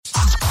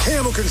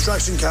Campbell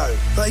Construction Co.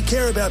 They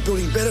care about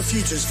building better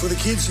futures for the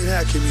kids in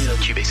our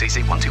community.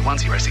 QBCC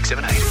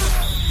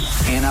 1210678.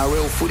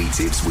 NRL footy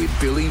tips with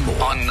Billy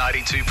Moore on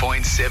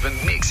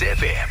 92.7 Mix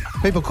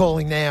FM. People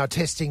calling now,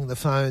 testing the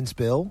phones,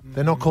 Bill.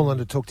 They're not calling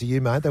to talk to you,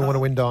 mate. They want to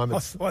win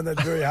diamonds. I find that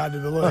very hard to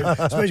believe,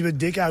 especially with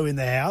Dicko in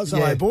the house.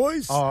 Hello,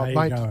 boys. Oh,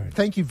 mate,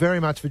 thank you very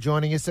much for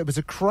joining us. It was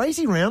a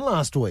crazy round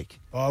last week.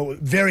 Oh,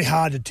 very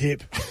hard to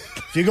tip.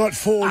 If you got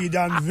 4, you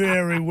done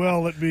very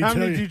well at me. How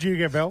many did you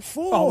get, Bill?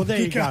 4. Oh, well,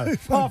 there you go.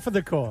 Part for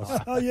the course.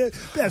 Oh, yeah,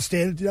 about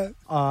standard, you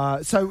know.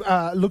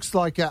 So looks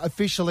like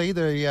officially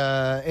the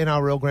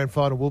NRL Grand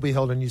Final will be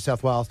held in New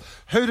South Wales.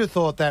 Who'd have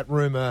thought that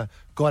rumour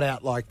got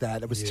out like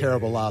that? It was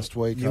terrible last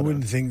week. You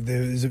wouldn't think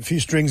there's a few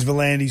strings of the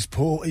land he's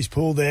pulled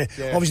there.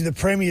 Yeah. Obviously, the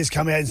Premier's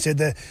come out and said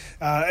that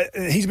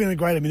he's been a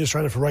great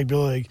administrator for rugby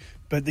league,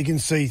 but you can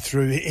see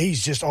through,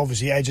 he's just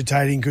obviously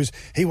agitating because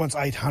he wants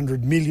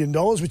 $800 million,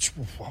 which,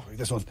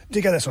 that's not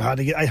hard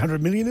to get. $800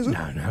 million, is it?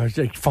 No,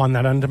 you find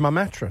that under my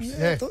mattress.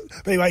 Yeah. But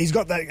anyway, he's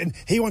got that, and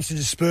he wants to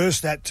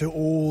disperse that to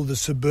all the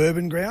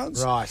suburban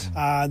grounds. Right.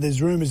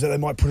 There's rumours that they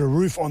might put a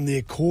roof on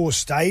their core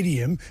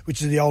stadium,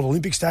 which is the old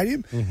Olympic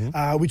Stadium,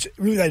 which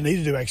really they need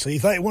to do, actually.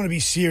 If they want to be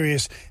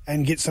serious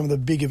and get some of the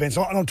big events,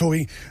 and I'm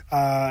talking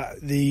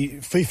the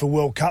FIFA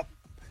World Cup.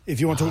 If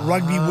you want to talk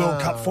Rugby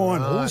World Cup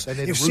finals,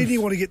 if Sydney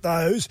want to get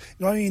those,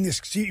 not only in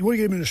this, you want to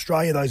get them in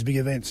Australia, those big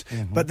events.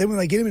 But then when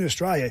they get them in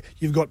Australia,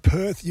 you've got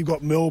Perth, you've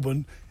got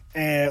Melbourne,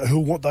 who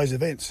want those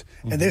events.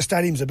 And their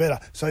stadiums are better.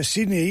 So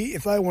Sydney,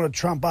 if they want to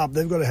trump up,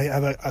 they've got to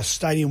have a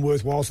stadium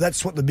worthwhile. So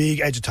that's what the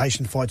big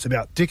agitation fight's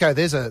about. Dicko,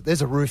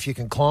 there's a roof you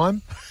can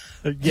climb.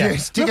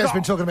 Yes, Dicko's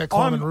been talking about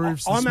climbing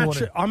roofs this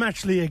morning. I'm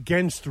actually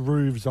against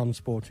roofs on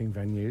sporting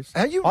venues.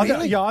 Are you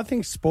really? I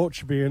think sport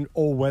should be an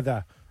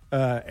all-weather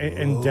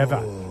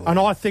endeavour, and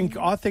I think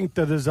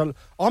that there's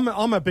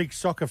I'm a big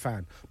soccer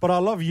fan, but I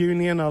love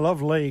union, I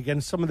love league,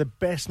 and some of the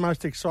best,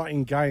 most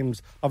exciting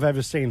games I've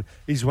ever seen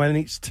is when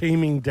it's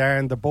teaming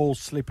down, the ball's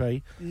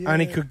slippy,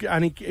 and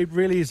it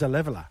really is a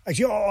leveller.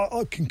 Actually,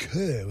 I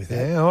concur with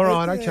that. Yeah, all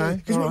right, okay.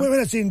 Because when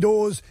it's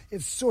indoors,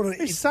 it's sort of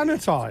it's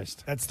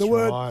sanitised. That's the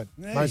word. Right.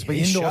 Yeah,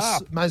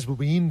 may as well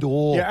be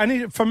indoor. Yeah,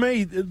 and for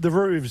me, the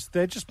roofs,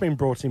 they're just been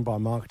brought in by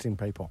marketing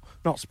people,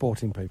 not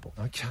sporting people.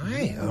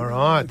 Okay, all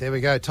right, there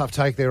we go. Tough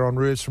take there on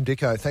roofs from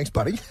Dicko. Thanks,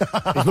 buddy. He's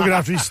looking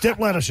after his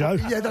stepladder show.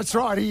 Yeah, that's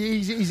right.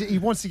 He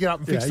wants to get up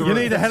and fix the You roof.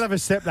 need a hell of a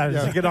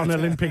stepladder to get on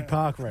Olympic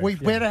Park roof. We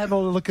better have a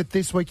look at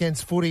this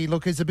weekend's footy.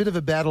 Look, it's a bit of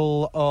a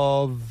battle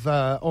of...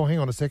 hang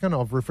on a second.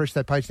 I've refreshed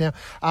that page now.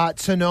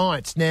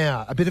 Tonight,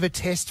 now, a bit of a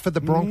test for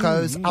the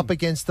Broncos up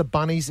against the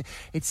Bunnies.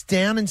 It's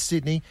down in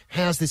Sydney.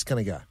 How's this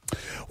going to go?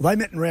 Well, they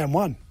met in round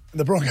 1.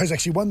 The Broncos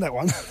actually won that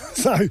one.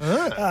 So,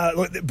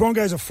 look, the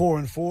Broncos are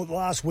 4-4.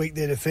 Last week,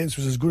 their defence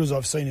was as good as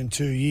I've seen in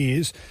 2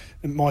 years.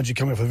 And mind you,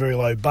 coming off a very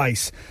low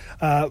base.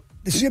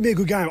 This is going to be a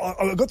good game.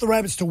 I've got the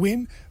Rabbits to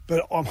win,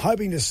 but I'm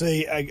hoping to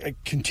see a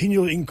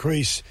continual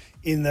increase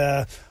in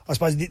the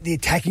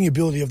attacking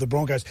ability of the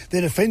Broncos. Their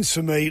defence,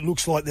 for me,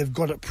 looks like they've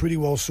got it pretty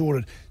well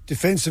sorted.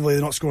 Defensively,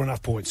 they're not scoring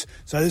enough points.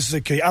 So this is a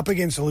key. Up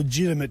against a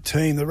legitimate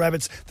team, the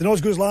Rabbits, they're not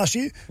as good as last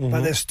year,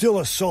 but they're still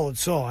a solid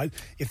side.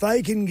 If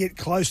they can get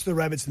close to the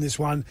Rabbits in this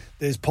one,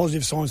 there's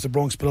positive signs to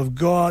Bronx, but I've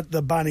got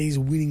the Bunnies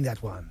winning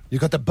that one.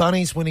 You've got the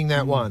Bunnies winning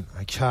that one.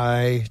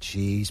 Okay.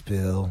 Jeez,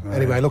 Bill.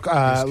 Anyway, look,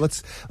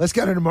 let's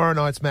go to tomorrow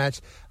night's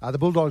match. The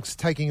Bulldogs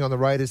taking on the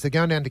Raiders. They're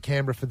going down to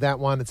Canberra for that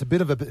one. It's a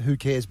bit of a who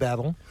cares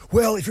battle.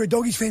 Well, if you're a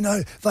Doggies fan,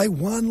 no, they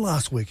won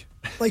last week.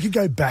 They could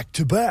go back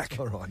to back.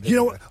 All right, you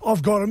know what?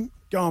 I've got them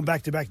going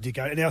back to back,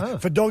 Dicko. Now,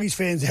 for Doggies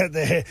fans out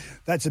there,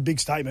 that's a big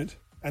statement,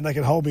 and they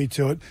can hold me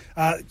to it.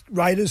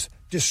 Raiders,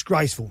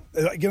 disgraceful.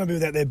 They're going to be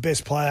without their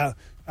best player.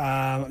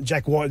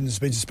 Jack Whiten's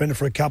been suspended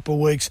for a couple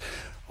of weeks.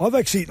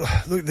 Look,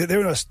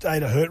 they're in a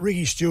state of hurt.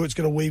 Ricky Stewart's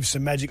going to weave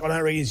some magic. I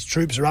don't reckon his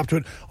troops are up to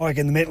it. I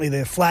reckon mentally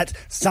they're flat.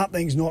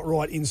 Something's not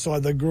right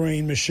inside the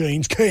Green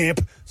Machines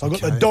camp. So I've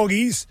got the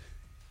Doggies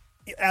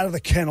out of the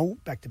kennel,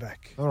 back to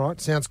back. All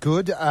right, sounds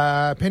good.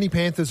 Penny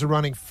Panthers are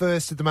running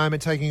first at the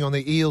moment, taking on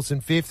the Eels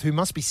in fifth, who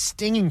must be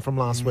stinging from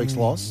last week's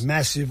loss.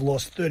 Massive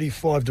loss,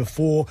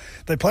 35-4.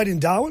 They played in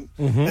Darwin.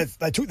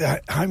 They took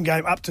their home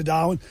game up to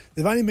Darwin.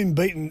 They've only been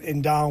beaten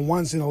in Darwin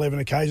once in 11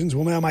 occasions.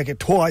 We'll now make it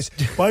twice,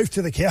 both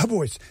to the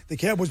Cowboys. The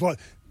Cowboys,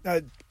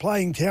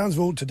 playing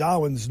Townsville to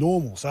Darwin's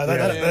normal. So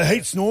the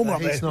heat's normal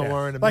up there. Not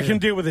worrying they can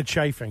deal with the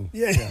chafing.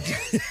 Yeah.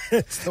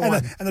 and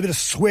a bit of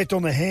sweat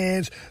on the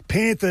hands.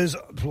 Panthers,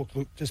 look,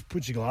 just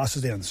put your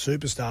glasses down.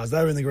 Superstars. They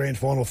were in the grand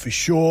final for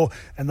sure,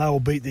 and they will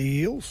beat the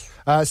Eels.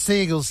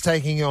 Seagulls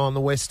taking on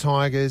the West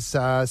Tigers.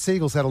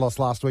 Seagulls had a loss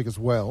last week as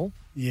well.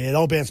 Yeah,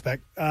 they'll bounce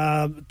back.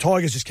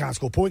 Tigers just can't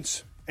score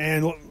points.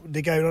 And,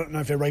 Dicko, I don't know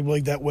if they rugby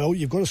league that well.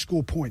 You've got to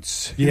score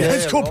points. Yeah, if you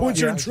don't score points,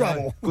 you're in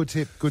trouble. Good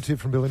tip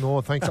from Billy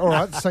Moore. Thanks. All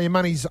right, so your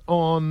money's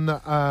on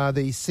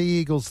the Sea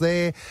Eagles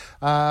there.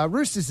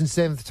 Roosters in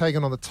 7th,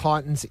 taking on the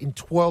Titans in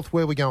 12th.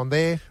 Where are we going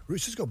there?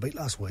 Roosters got beat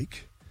last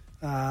week.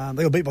 They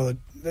got beat by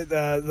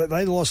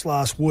they lost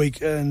last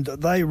week, and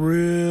they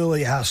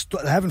really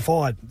they haven't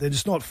fired. They're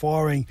just not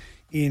firing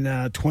in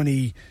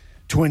 2020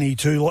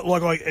 22,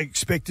 like I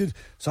expected.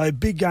 So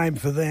big game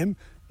for them.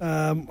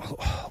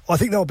 I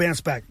think they'll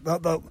bounce back.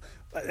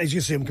 As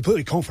you see, I'm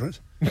completely confident.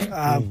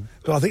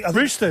 But I think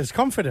Roosters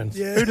confident.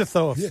 Yeah. Who'd have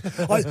thought? Yeah.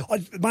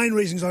 The main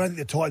reason is I don't think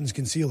the Titans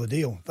can seal the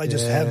deal. They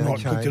just have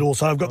not cooked it all.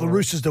 So I've got the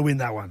Roosters to win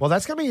that one. Well,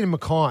 that's going to be in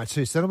Mackay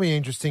too, so that'll be an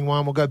interesting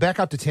one. We'll go back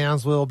up to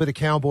Townsville, a bit of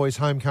Cowboys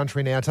home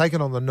country now, taking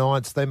on the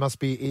Knights. They must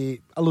be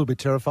a little bit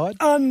terrified.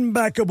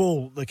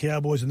 Unbackable, the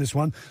Cowboys in this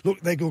one.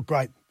 Look, they look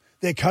great.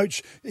 Their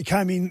coach, he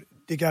came in,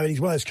 he's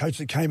one of those coaches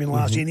that came in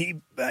last year,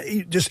 and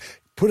he just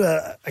put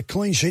a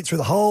clean sheet through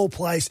the whole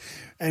place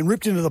and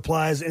ripped into the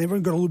players, and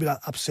everyone got a little bit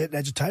upset and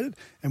agitated.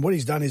 And what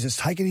he's done is it's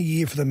taken a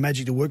year for the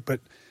magic to work, but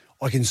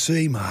I can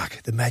see,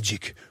 Mark, the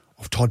magic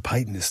of Todd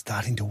Payton is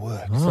starting to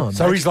work.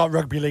 So he's like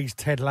rugby league's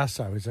Ted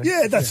Lasso, is he?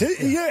 Yeah, that's it.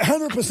 Yeah,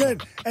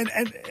 100%.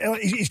 And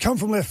he's come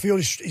from left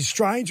field. He's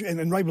strange,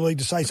 and rugby league,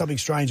 to say something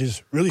strange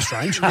is really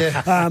strange.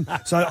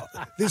 So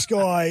this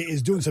guy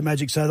is doing some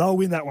magic, so they'll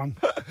win that one.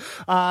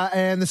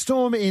 And the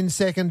Storm in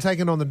second,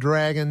 taking on the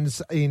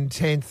Dragons in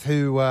 10th,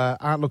 who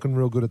aren't looking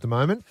real good at the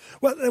moment.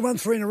 Well, they won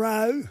 3 in a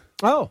row.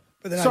 Oh,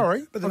 But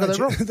sorry. but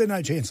they're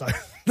no chance, though.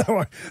 Don't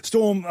worry.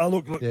 Storm,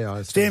 look,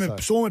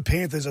 Storm and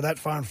Panthers are that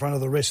far in front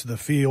of the rest of the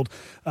field.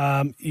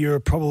 You're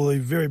probably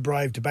very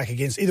brave to back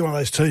against either one of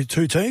those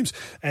two teams,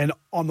 and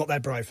I'm not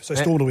that brave, so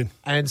Storm to win.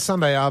 And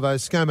Sunday Arvo,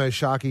 ScoMo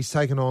Sharkies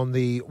taking on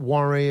the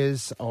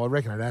Warriors. I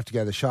reckon I'd have to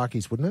go the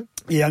Sharkies, wouldn't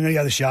it? Yeah, I'm going to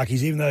go the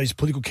Sharkies. Even though his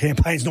political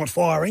campaign's not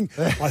firing,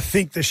 I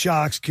think the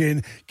Sharks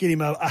can get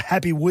him a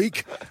happy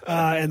week.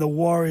 And the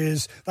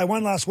Warriors, they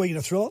won last week in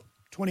a thriller,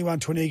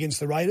 21-20 against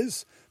the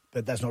Raiders,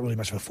 but that's not really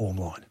much of a form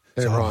line.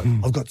 Yeah, so right.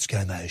 I've got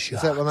ScoMo Sharks.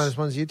 Is that one of those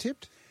ones you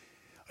tipped?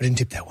 I didn't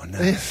tip that one, no.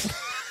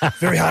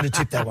 Very hard to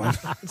tip that one.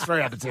 It's very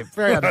hard to tip.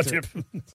 Very hard to tip.